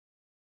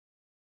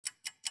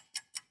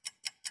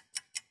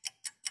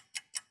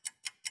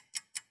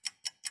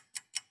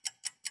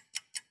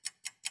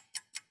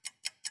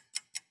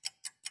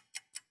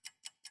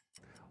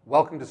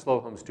Welcome to Slow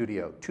Home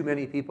Studio. Too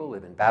many people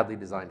live in badly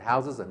designed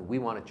houses, and we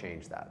want to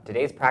change that.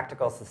 Today's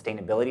practical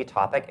sustainability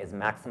topic is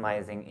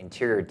maximizing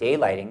interior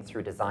daylighting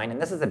through design,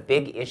 and this is a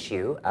big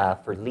issue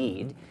for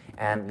LEED.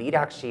 And LEED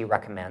actually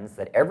recommends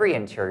that every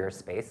interior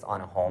space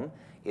on a home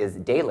is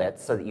daylit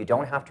so that you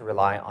don't have to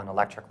rely on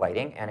electric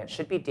lighting, and it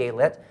should be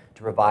daylit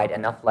to provide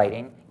enough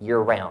lighting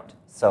year-round.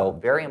 So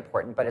very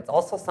important, but it's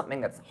also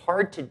something that's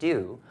hard to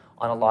do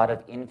on a lot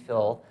of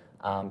infill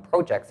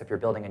projects if you're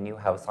building a new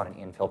house on an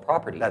infill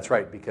property. That's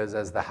right, because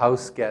as the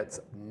house gets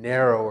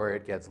narrower,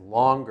 it gets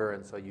longer,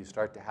 and so you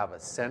start to have a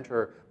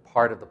center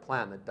part of the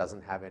plan that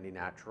doesn't have any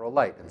natural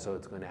light, and so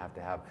it's going to have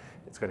to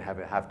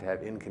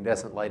have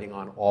incandescent lighting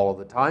on all of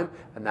the time,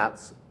 and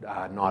that's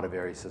not a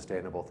very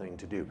sustainable thing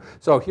to do.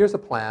 So here's a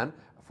plan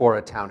for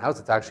a townhouse.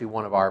 It's actually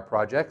one of our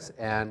projects,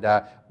 and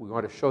we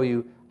want to show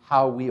you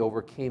how we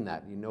overcame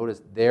that. You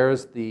notice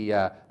there's the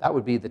that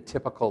would be the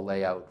typical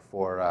layout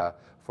for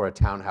a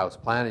townhouse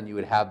plan, and you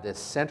would have this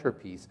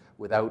centerpiece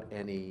without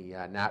any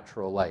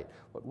natural light.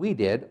 What we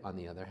did, on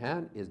the other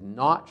hand, is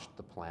notched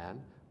the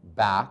plan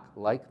back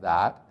like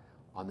that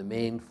on the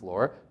main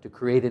floor to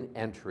create an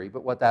entry.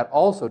 But what that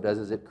also does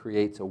is it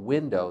creates a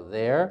window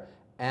there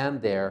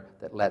and there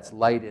that lets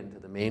light into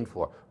the main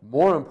floor.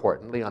 More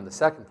importantly, on the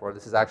second floor,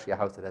 this is actually a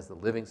house that has the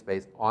living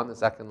space on the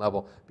second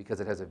level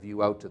because it has a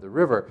view out to the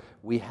river.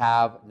 We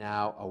have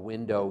now a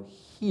window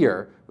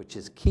here, which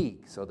is key,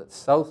 so that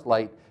south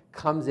light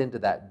comes into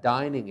that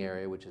dining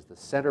area, which is the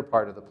center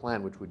part of the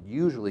plan, which would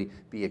usually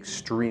be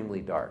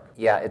extremely dark.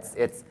 Yeah,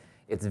 it's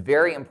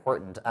very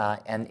important,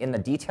 and in the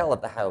detail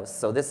of the house,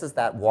 so this is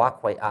that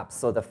walkway up.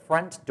 So the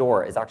front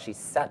door is actually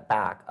set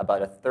back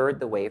about a third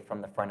the way from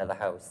the front of the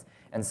house.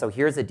 And so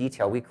here's a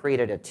detail. We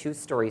created a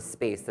two-story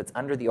space that's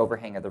under the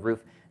overhang of the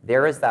roof.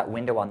 There is that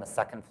window on the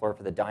second floor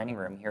for the dining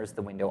room. Here's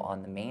the window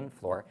on the main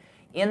floor.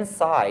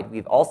 Inside,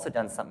 we've also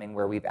done something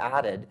where we've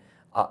added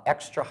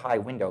extra high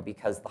window,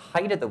 because the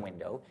height of the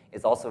window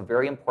is also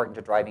very important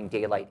to driving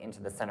daylight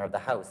into the center of the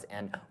house.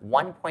 And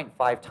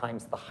 1.5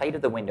 times the height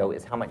of the window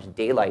is how much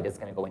daylight is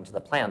going to go into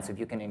the plan. So if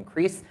you can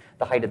increase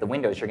the height of the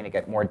windows, you're going to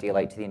get more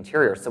daylight to the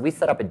interior. So we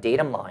set up a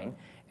datum line,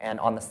 and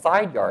on the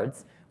side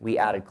yards, we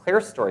added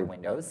clear-story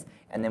windows,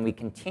 and then we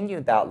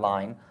continued that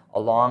line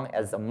along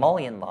as a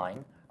mullion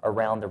line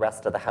around the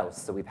rest of the house.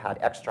 So we've had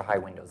extra high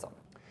windows on.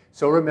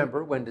 So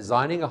remember, when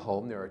designing a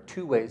home, there are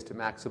two ways to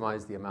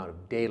maximize the amount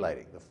of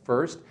daylighting. The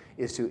first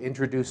is to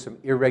introduce some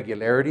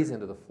irregularities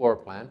into the floor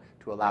plan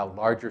to allow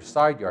larger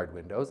side yard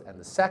windows, and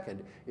the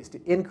second is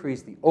to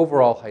increase the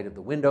overall height of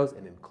the windows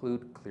and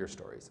include clear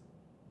stories.